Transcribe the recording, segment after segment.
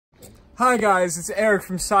Hi guys, it's Eric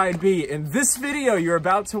from Side B. In this video you're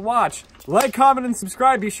about to watch, like, comment, and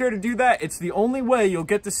subscribe. Be sure to do that. It's the only way you'll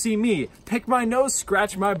get to see me pick my nose,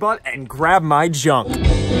 scratch my butt, and grab my junk.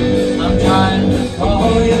 I'm trying to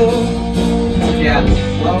call you. Yeah.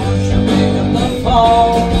 Won't you pick up the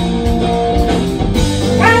phone?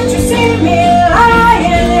 Can't you see me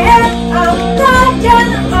lying here? I'm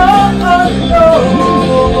lying all alone.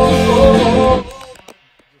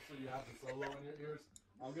 Just so you have the solo in your ears,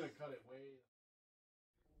 I'm gonna cut it way.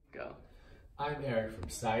 Go. I'm Eric from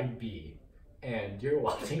Side B, and you're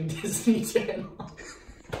watching Disney Channel.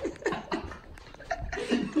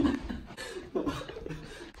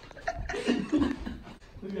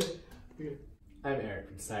 I'm Eric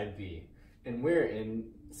from Side B, and we're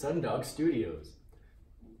in SunDog Studios,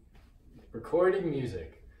 recording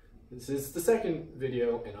music. This is the second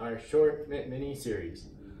video in our short mini series.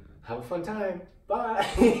 Have a fun time. Bye.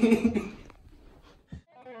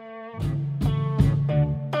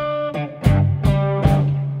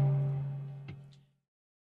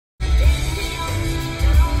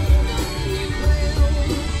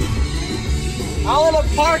 I want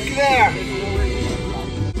to park there.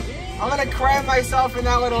 I'm gonna cram myself in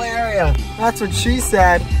that little area. That's what she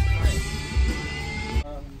said.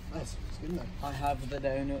 Nice. I have the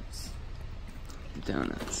donuts.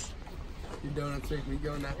 Donuts. Your donuts make me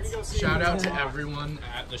go nuts. Shout out to everyone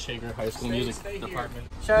at the Shaker High School Music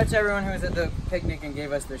Department. Shout out to everyone who was at the picnic and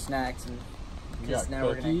gave us their snacks. And We got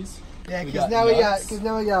cookies. yeah, We because got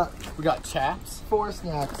now we got We got chaps. 4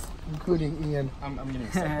 snacks, including Ian. I'm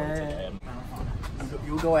getting separated today.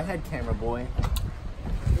 You go ahead, camera boy.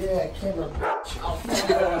 Yeah, camera.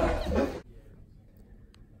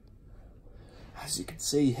 As you can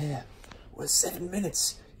see here, we're 7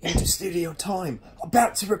 minutes into studio time,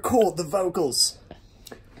 about to record the vocals.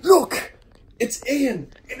 Look! It's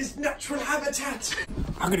Ian in his natural habitat!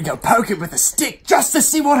 I'm gonna go poke it with a stick just to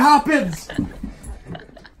see what happens!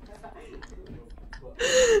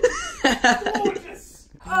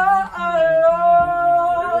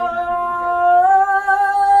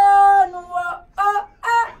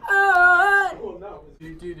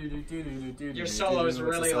 Your solo is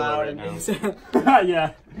really loud and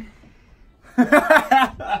Yeah.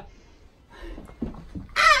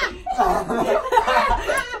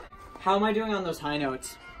 How am I doing on those high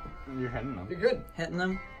notes? You're hitting them. You're good. Hitting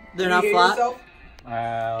them? They're not flat?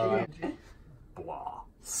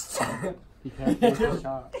 You can't take a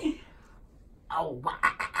shot.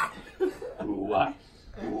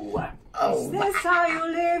 Is this how you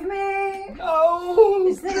leave me? Oh.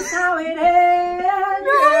 Is this how it ends?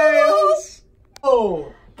 Yes.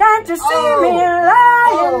 Oh. Can't you see me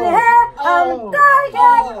lying here? I'm dying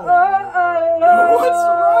alone. What's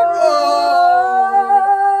wrong?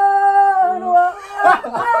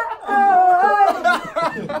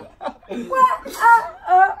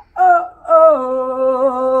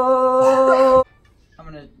 I'm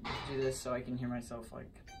gonna do this so I can hear myself like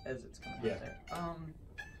as it's coming out there.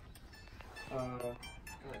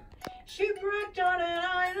 Shipwrecked on an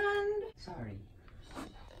island. Sorry.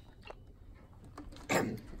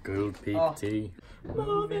 Gold PT.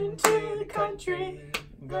 Moving to the country,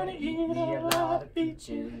 gonna eat a lot of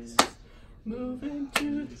peaches. Moving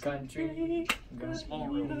to the country, gonna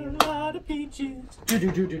eat a lot of peaches.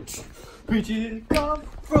 Peaches come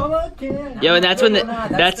from a can. Yo, and that's when the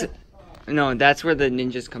that's where the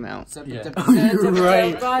ninjas come out. Yeah. You're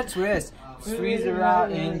right. Twist. Squeeze her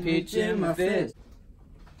out and peach in my fist.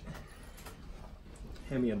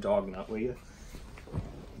 Hand me a dog nut, will you?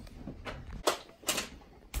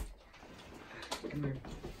 Come here.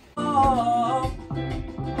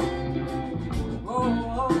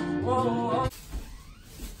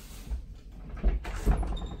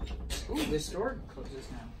 Ooh, this door closes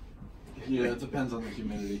now. Yeah, it depends on the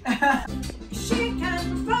humidity. She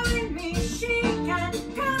can find me, she can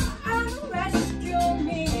come and rescue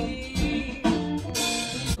me.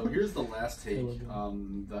 So here's the last take.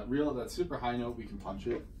 That super high note, we can punch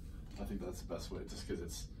it. I think that's the best way, just because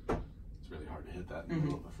it's really hard to hit that in the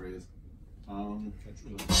middle of a phrase. Can't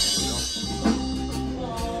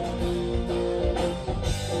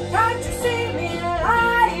you see me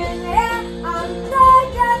lying here? I'm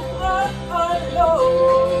lying alone.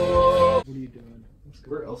 What are you doing?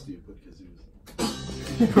 Where else do you put kazoos?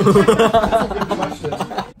 That's a good question.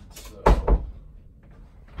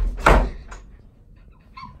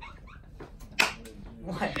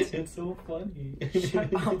 What? It's so funny.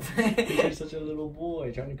 Shut up. You're such a little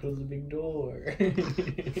boy trying to close the big door.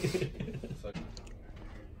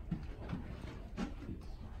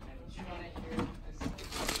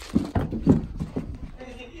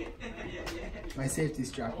 My safety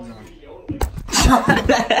strap is on.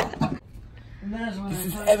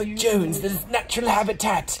 Eric Jones in his natural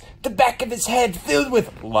habitat, the back of his head filled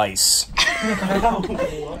with lice.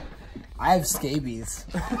 I have scabies.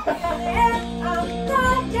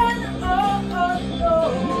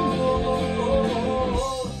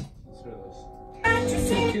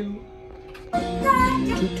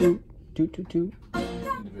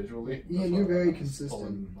 Individually. Yeah, you're very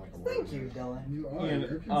consistent. Thank you, Dylan. You are. Ian,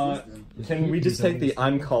 You're consistent. Can we just take the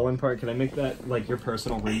I'm calling part? Can I make that like your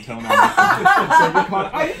personal ringtone? I'm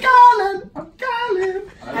calling! I'm calling!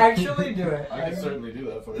 Actually do it. I can certainly do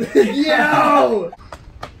that for you. Yo!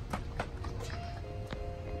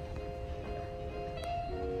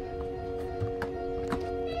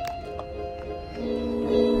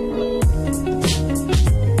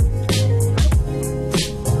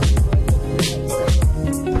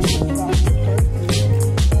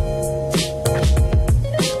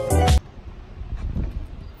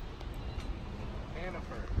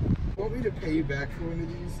 Want me to pay you back for one of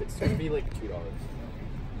these? It's gonna be like $2.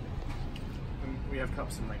 We have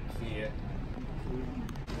cups in like here.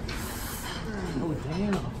 Oh,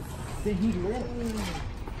 damn. Did he live?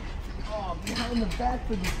 Oh, behind the back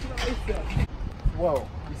for the tricep. Whoa,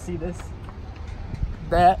 you see this?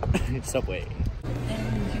 That. Subway.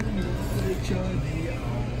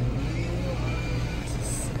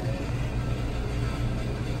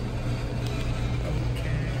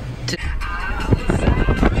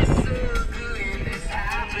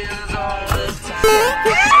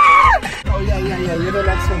 Oh, yeah, you're the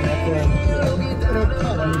next one there.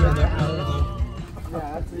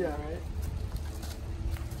 Yeah, right?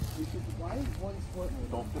 Why is one sport?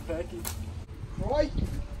 Don't the Becky. Crikey,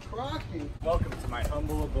 crocky. Welcome to my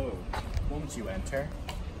humble abode. Won't you enter?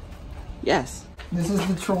 Yes. This is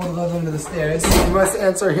the troll above under the stairs. You must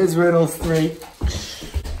answer his riddle straight.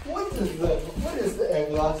 What is the air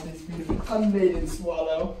velocity speed of an unmated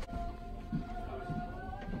swallow?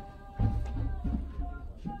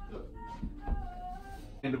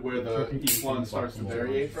 And where the each one starts to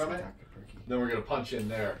variate from it, then we're gonna punch in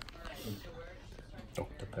there.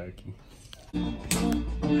 Dr. Perky.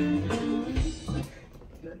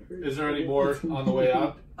 Is there any more on the way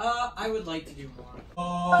up? I would like to do more.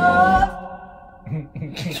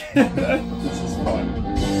 This is fun.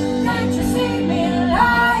 Can't you see me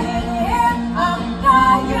lying here? I'm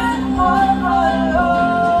dying all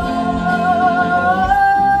alone.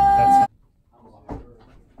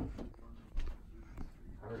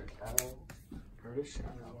 Heard a cow. Heard a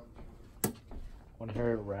shadow. Want to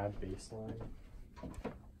hear a rad bass line?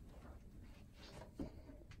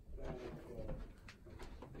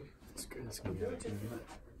 It's good. It's gonna be like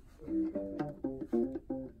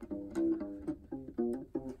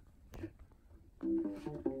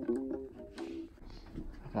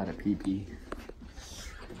I got a pee-pee.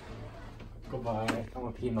 Goodbye. I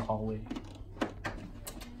want to pee in the hallway.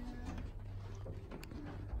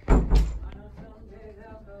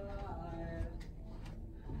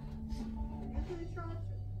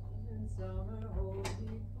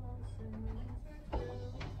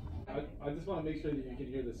 I just want to make sure that you can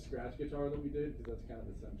hear the scratch guitar that we did, because that's kind of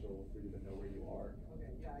essential for you to know where you are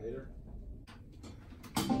later.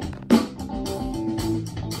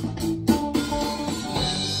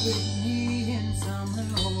 With me in summer,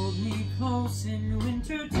 hold me close in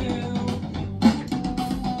winter too.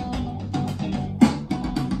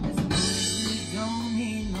 As long as we don't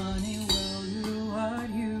need money, we'll do what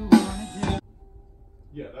you wanna do.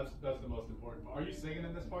 Yeah, that's the most important part. Are you singing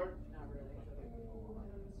in this part? Not really.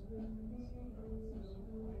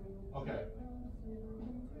 Okay.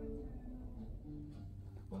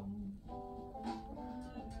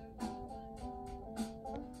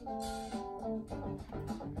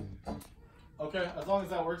 Okay, as long as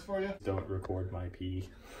that works for you. Don't record my pee.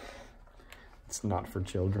 It's not for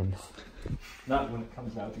children. Not when it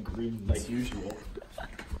comes out green like usual.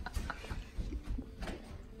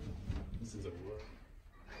 This is a work.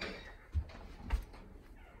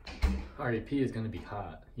 RDP is gonna be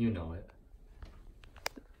hot. You know it.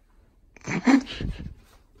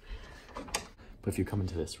 But if you come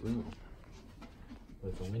into this room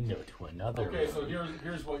with a window to another Okay, room, so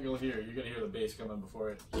here's what you'll hear. You're gonna hear the bass coming before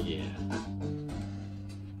it. yeah,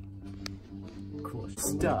 cool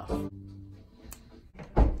stuff.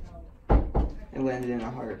 It landed in a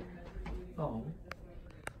heart. Oh,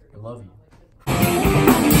 I love you.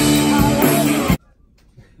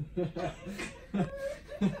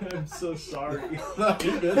 I'm so sorry. No,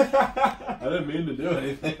 you're good. I didn't mean to do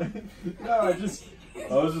anything. No, I was just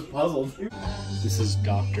puzzled. This is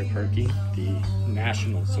Dr. Perky, the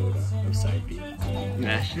national soda of Side B.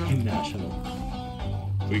 National? National.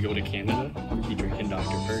 We go to Canada, be drinking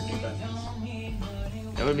Dr. Perky.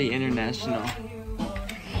 That would be international.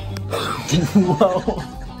 Whoa.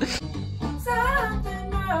 Something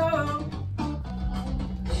new.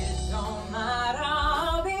 It don't matter,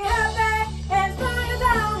 I'll be happy as long as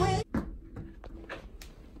I'm with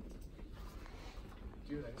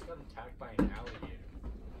Dude, I just got attacked by an alligator.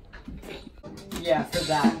 Yeah, for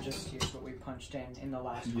that, just here's what we punched in the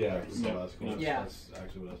last one. Yeah, that's cool. Yeah. That's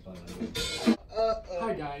actually what I was planning to do.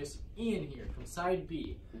 Hi guys, Ian here from Side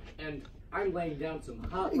B, and I'm laying down some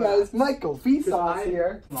hot Hey guys, Michael, Vsauce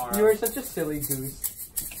here. Tomorrow. You are such a silly goose.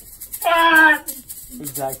 Ah!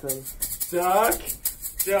 Exactly. Duck!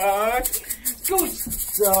 Duck!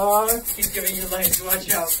 Goose! Dog! He's giving you legs, watch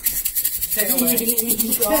out. Stay away.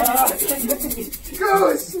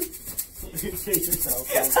 Goose! Take yourself.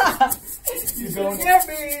 You're going to get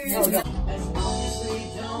me! No, no. as long as we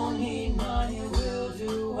don't need money, we'll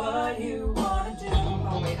do what you wanna do.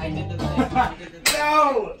 Oh wait, I did the thing.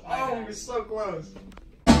 No! Oh, we're so close.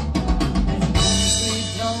 As long as we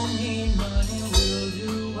don't need money, we'll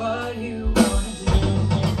do what you wanna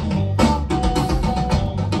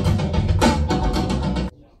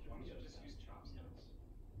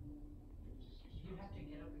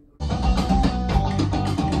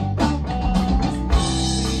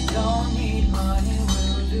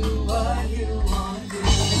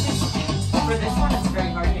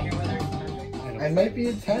I might be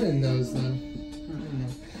a 10 in those though.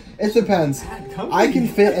 It depends. I can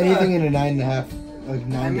fit anything in a 9.5, like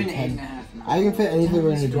 9 I'm to an 10. 8.5. I can fit anything in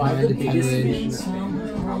a 9 to 10 range.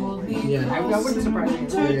 Yeah, I wouldn't surprise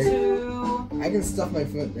me. I can stuff my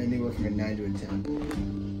foot anywhere from a 9 to a 10.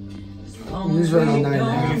 Usually around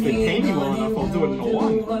 9.5. If they pay me well enough, I'll do it in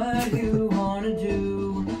a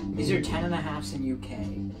 1. These are 10.5s in UK.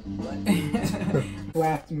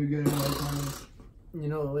 Whacked me good in my times. You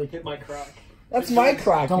know, like hit my crock. That's my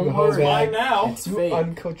crock. Don't you worry. hoe Mine bag. now. It's You fake.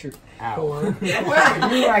 uncultured. Ow. You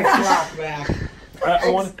my crock back.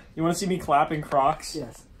 You want to see me clapping Crocs?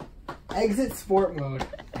 Yes. Exit sport mode.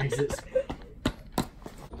 Exit.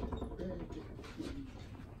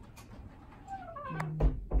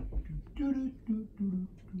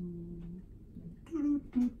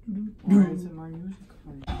 Where is it, my music?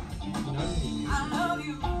 I love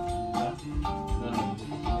you.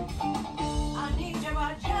 I need you,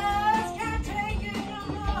 I just can't take it no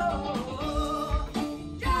more.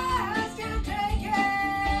 Just can't take it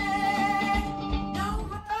no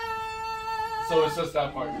more. So it's just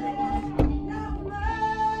that part you're gonna learn. No more.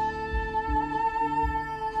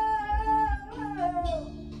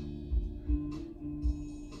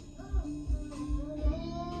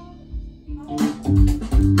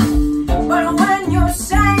 But when you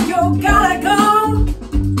say you gotta go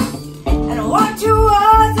and walk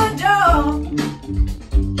towards the door,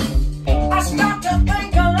 I start to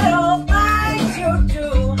think of little things you do,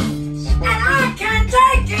 and I can't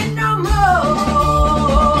take it no more.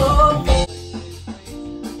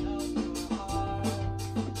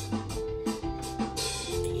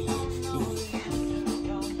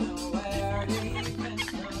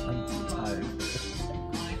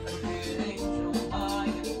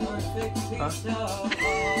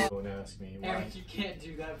 Don't ask me why. Eric, you can't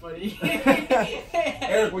do that, buddy.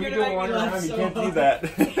 Eric, when you're doing one around, you can't do that.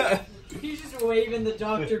 He's just waving the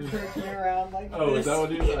Dr. Perky around like Oh, this. is that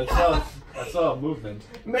what you? I saw a movement.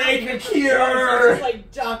 Make a It's cure!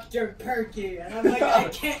 like Dr. Perky, and I'm like, I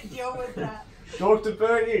can't deal with that. Dr.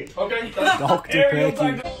 Perky. Okay. Dr. Ariel,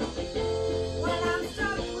 Perky. Dr. When I'm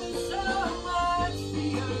stuck with so much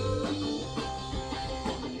fear.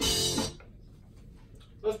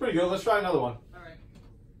 That's pretty good. Let's try another one. Alright.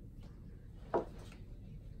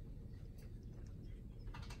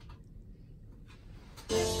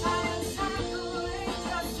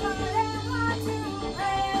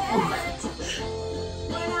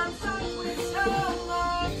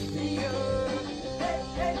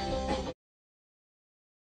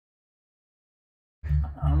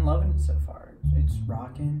 I'm loving it so far. It's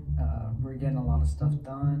rocking. We're getting a lot of stuff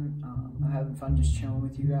done. I'm having fun just chilling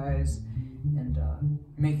with you guys and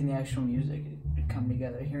making the actual music. It come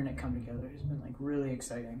together. Hearing it come together has been like really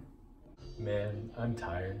exciting. Man, I'm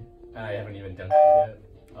tired. I haven't even done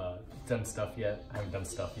stuff yet. I haven't done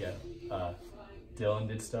stuff yet. Dylan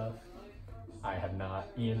did stuff. I have not.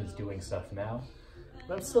 Ian is doing stuff now.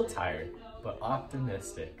 But I'm still tired, but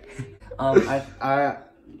optimistic. I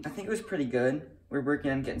think it was pretty good. We're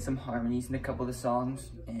working on getting some harmonies in a couple of the songs,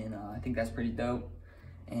 and I think that's pretty dope.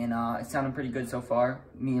 And it sounded pretty good so far.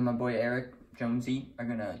 Me and my boy Eric Jonesy are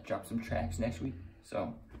gonna drop some tracks next week,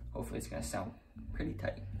 so hopefully it's gonna sound pretty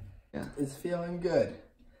tight. Yeah. It's feeling good.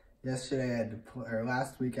 Yesterday I had to play, or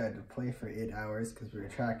last week I had to play for 8 hours because we were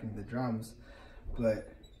tracking the drums.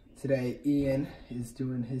 But today Ian is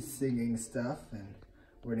doing his singing stuff and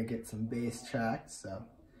we're gonna get some bass tracks. So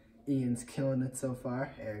Ian's killing it so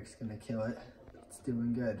far. Eric's gonna kill it. It's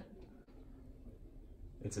doing good.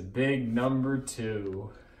 It's a big number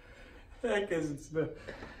 2. Because it's the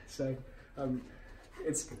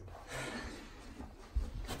it's.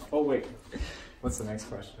 Oh wait, what's the next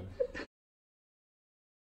question?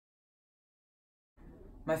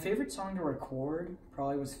 My favorite song to record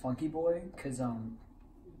probably was Funky Boy, because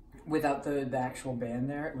without the actual band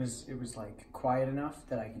there, it was like quiet enough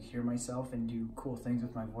that I could hear myself and do cool things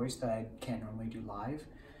with my voice that I can't normally do live.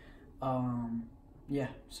 Yeah,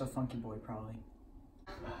 so Funky Boy probably.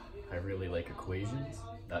 I really like Equations.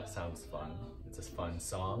 That sounds fun. It's a fun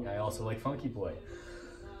song. I also like Funky Boy.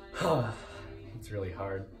 It's really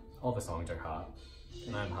hard. All the songs are hot,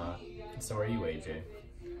 and I'm hot, and so are you, AJ.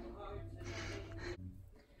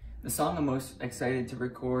 The song I'm most excited to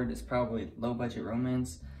record is probably Low Budget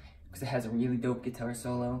Romance, because it has a really dope guitar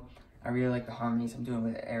solo. I really like the harmonies I'm doing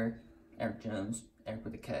with Eric Jones, Eric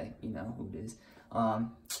with a K, you know who it is.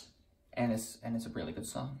 And it's a really good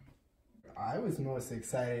song. I was most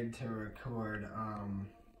excited to record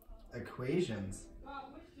Equations,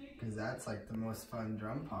 because that's like the most fun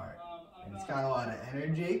drum part. And it's got a lot of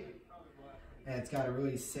energy, and it's got a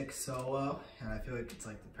really sick solo, and I feel like it's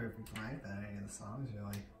like the perfect length that any of the songs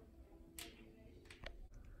really.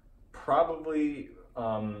 Probably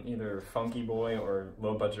either Funky Boy or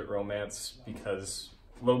Low Budget Romance, because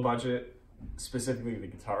Low Budget, specifically the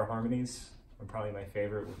guitar harmonies, are probably my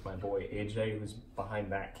favorite with my boy AJ, who's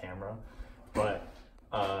behind that camera. But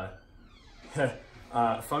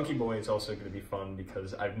Funky Boy is also going to be fun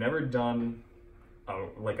because I've never done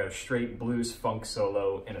like a straight blues funk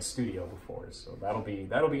solo in a studio before, so that'll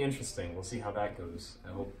be interesting. We'll see how that goes.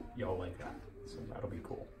 I hope y'all like that. So that'll be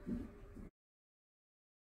cool.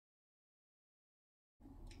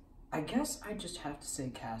 I guess I just have to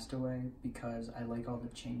say Castaway, because I like all the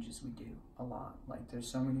changes we do a lot. Like, there's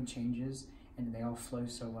so many changes and they all flow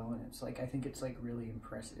so well, and it's like, I think it's like really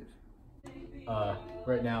impressive.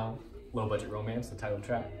 Right now, Low Budget Romance, the title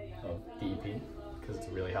track of the EP, because it's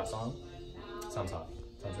a really hot song. Sounds hot.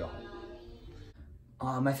 Sounds real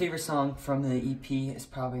hot. My favorite song from the EP is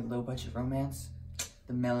probably Low Budget Romance.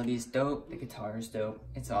 The melody is dope, the guitar is dope,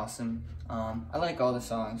 it's awesome. I like all the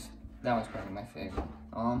songs. That one's probably my favorite.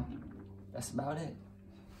 That's about it.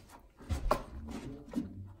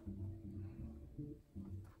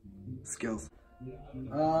 Skills.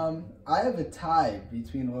 I have a tie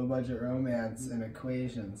between Low Budget Romance and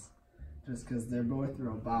Equations, just because they're both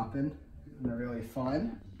real boppin' and they're really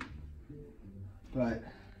fun. But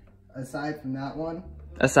aside from that one,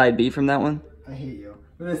 A side B from that one? I hate you.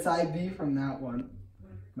 But aside B from that one,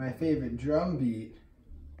 my favorite drum beat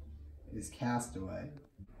is Castaway.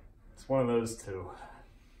 It's one of those two.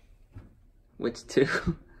 Which two?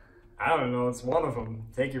 I don't know, it's one of them.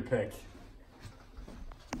 Take your pick.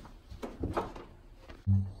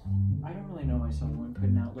 I don't really know myself when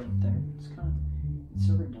putting an outlet there. It's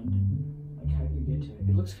so redundant. Like, how do you get to it?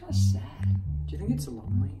 It looks kind of sad. Do you think it's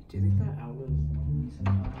lonely? Do you think that outlet is lonely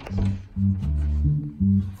sometimes?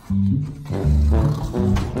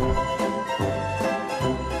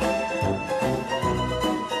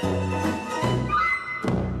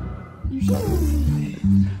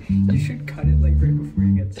 You should cut it like right before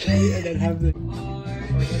you get started and then have the.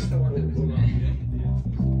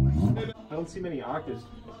 I don't see many octaves.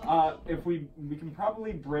 If we can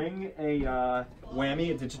probably bring a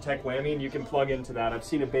whammy, a Digitech whammy, and you can plug into that. I've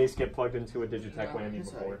seen a bass get plugged into a Digitech whammy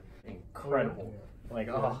before. Incredible. Like,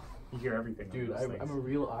 oh, you hear everything. Dude, I'm a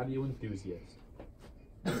real audio enthusiast.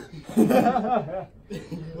 You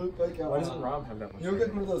look like Why doesn't Rob have that much? You look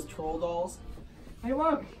like one of those troll dolls. Hey,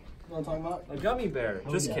 look! You know what I'm talking about? A gummy bear.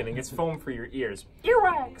 Just yeah. kidding. It's foam for your ears.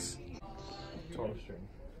 Earwax! Total string.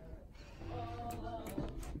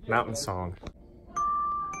 Mountain song.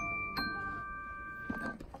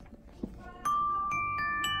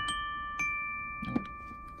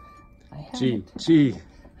 G, G.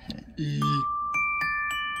 E.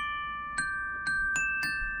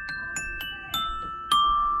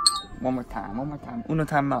 One more time. Uno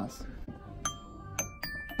time más.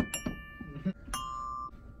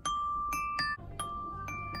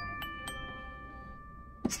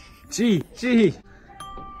 G, G.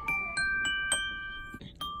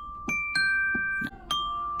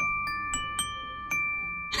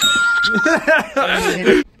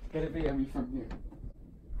 Get a BME from here.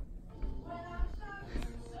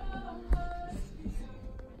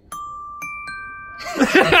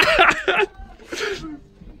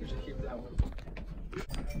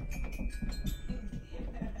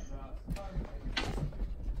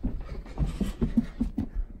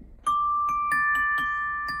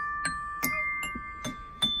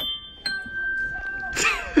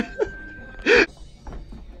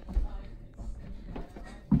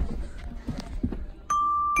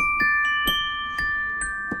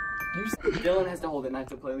 has to hold it and I have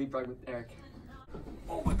to play leapfrog with Eric.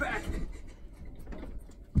 Oh, my back!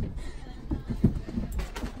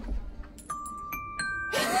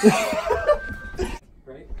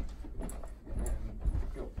 Right?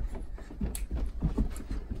 Go.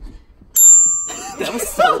 That was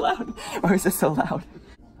so loud. Why is it so loud?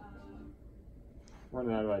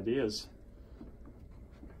 Running out of ideas.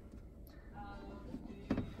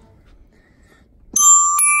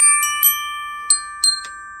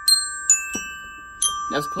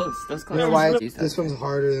 That was close. That was close. You know why? This one's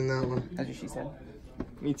harder than that one. That's what she said.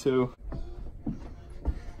 Me too.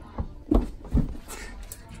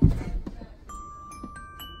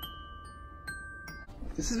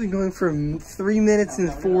 This has been going for 3 minutes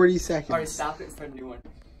and 40 seconds. Alright, stop it and start a new one.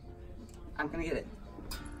 I'm gonna get it.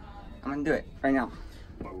 I'm gonna do it right now.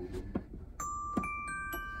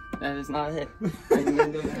 That is not it.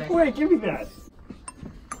 Wait, give me that.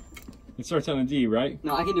 It starts on a D, right?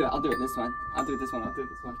 No, I can do it. I'll do it this one. I'll do it this one. I'll do it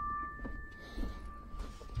this one.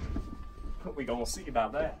 We gonna see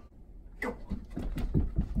about that. Go.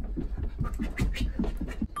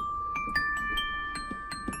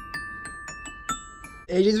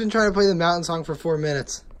 AJ's been trying to play the mountain song for 4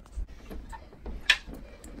 minutes.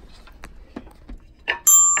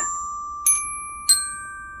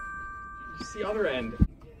 It's the other end.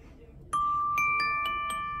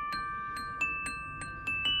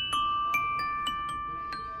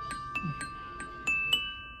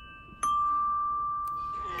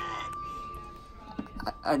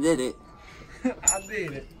 I did it. I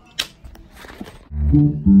did it.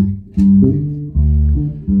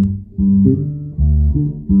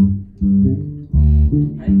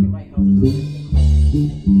 I think it might help.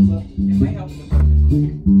 It might help.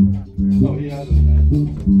 Oh, he has it.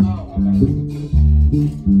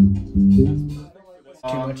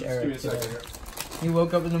 Too much Eric today. You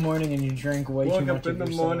woke up in the morning and you drank way too much. Woke up in the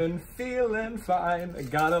morning feeling fine. I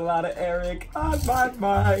got a lot of Eric on my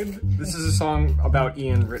mind. This is a song about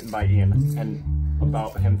Ian, written by Ian, and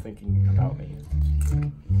about him thinking about me.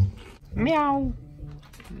 Meow.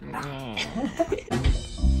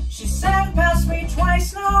 She said past me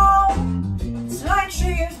twice now. It's like she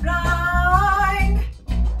is blind.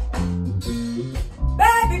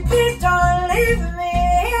 Baby, please don't leave me.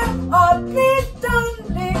 Oh, please don't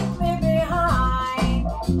leave me behind.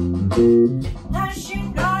 Has she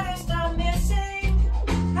noticed I'm missing?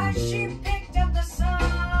 Has she picked up the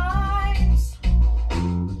signs?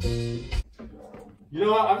 You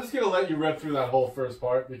know what? I'm just gonna let you rip through that whole first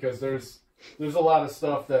part because there's a lot of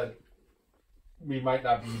stuff that we might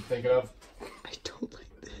not be thinking of. I don't like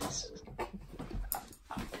this.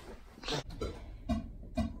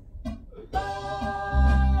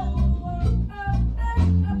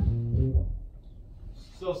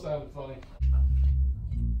 Still sounded funny.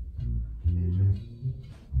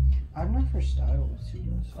 I'm not for styles. Who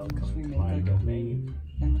does? Because we made that domain.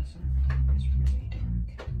 And listen, it's really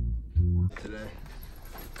dark. Today,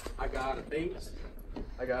 I got a base.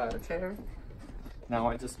 I got a chair. Now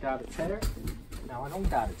I just got a chair. Now I don't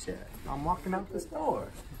got a chair. I'm walking out this door.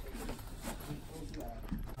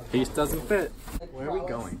 Piece doesn't fit. Where are we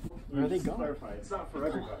going? Where are they going? It's not for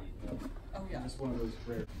everybody. Oh yeah. It's one of those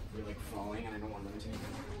rare. We're like falling, and I don't want them to take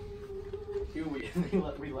it. Ew,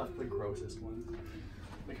 we left the grossest ones.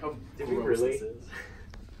 Like how gross this is.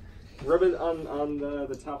 Rub it on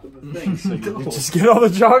the top of the thing so you can just get all the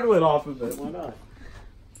chocolate off of it. Why not?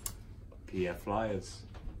 PF Flyers.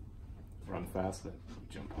 Run faster.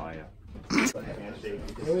 Jump higher. Wait,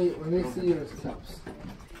 let me see your steps.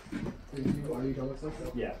 Are you done with this?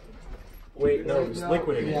 Yeah. Wait, no, it was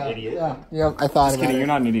liquid, you idiot. Yeah, I thought Just about kidding, it. you're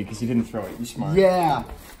not an idiot because you didn't throw it. You're smart. Yeah.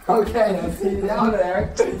 Okay, let's see you down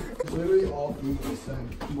there. Literally all food this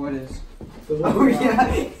thing. What is? Oh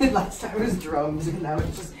yeah, last time it was drums and now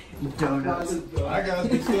it's just donuts. I got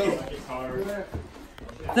it. Still.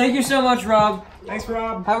 Thank you so much, Rob. Thanks,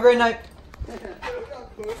 Rob. Have a great night.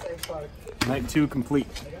 Night 2 complete.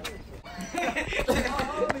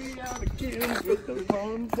 With the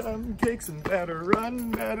long-time kicks and better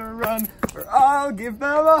run, or I'll give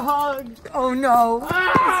them a hug. Oh no!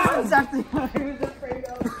 Ah! This is exactly what I was afraid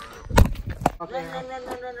of.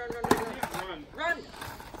 Run!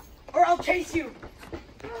 Or I'll chase you!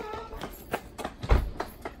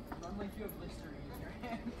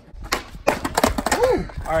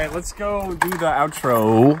 All right, let's go do the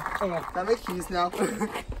outro. Can I make keys now?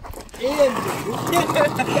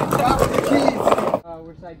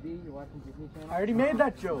 We're side B, you're watching Disney Channel. I already made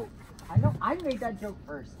that joke. I know, I made that joke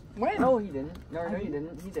first. When? No, he didn't. No, you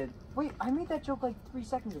didn't. He did. Wait, I made that joke like 3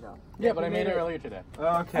 seconds ago. Yeah, but I made it earlier today.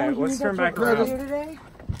 Okay, you let's made turn that back joke around. earlier today?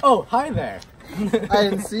 Oh, hi there. I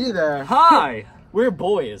didn't see you there. Hi. We're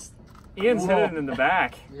boys. Ian's hidden in the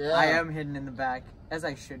back. Yeah. I am hidden in the back, as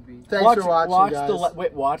I should be. Thanks for watching,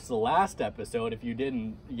 guys. Watch the last episode if you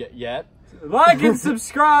didn't yet. Like and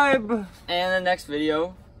subscribe. And the next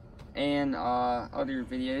video, and other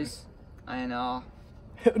videos, and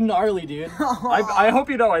Gnarly, dude. I hope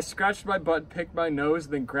you know I scratched my butt, picked my nose,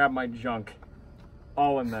 then grabbed my junk.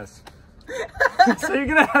 All in this. So you're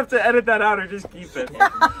gonna have to edit that out or just keep it.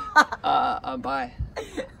 bye. Bye.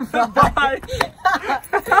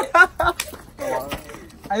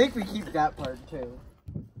 I think we keep that part too.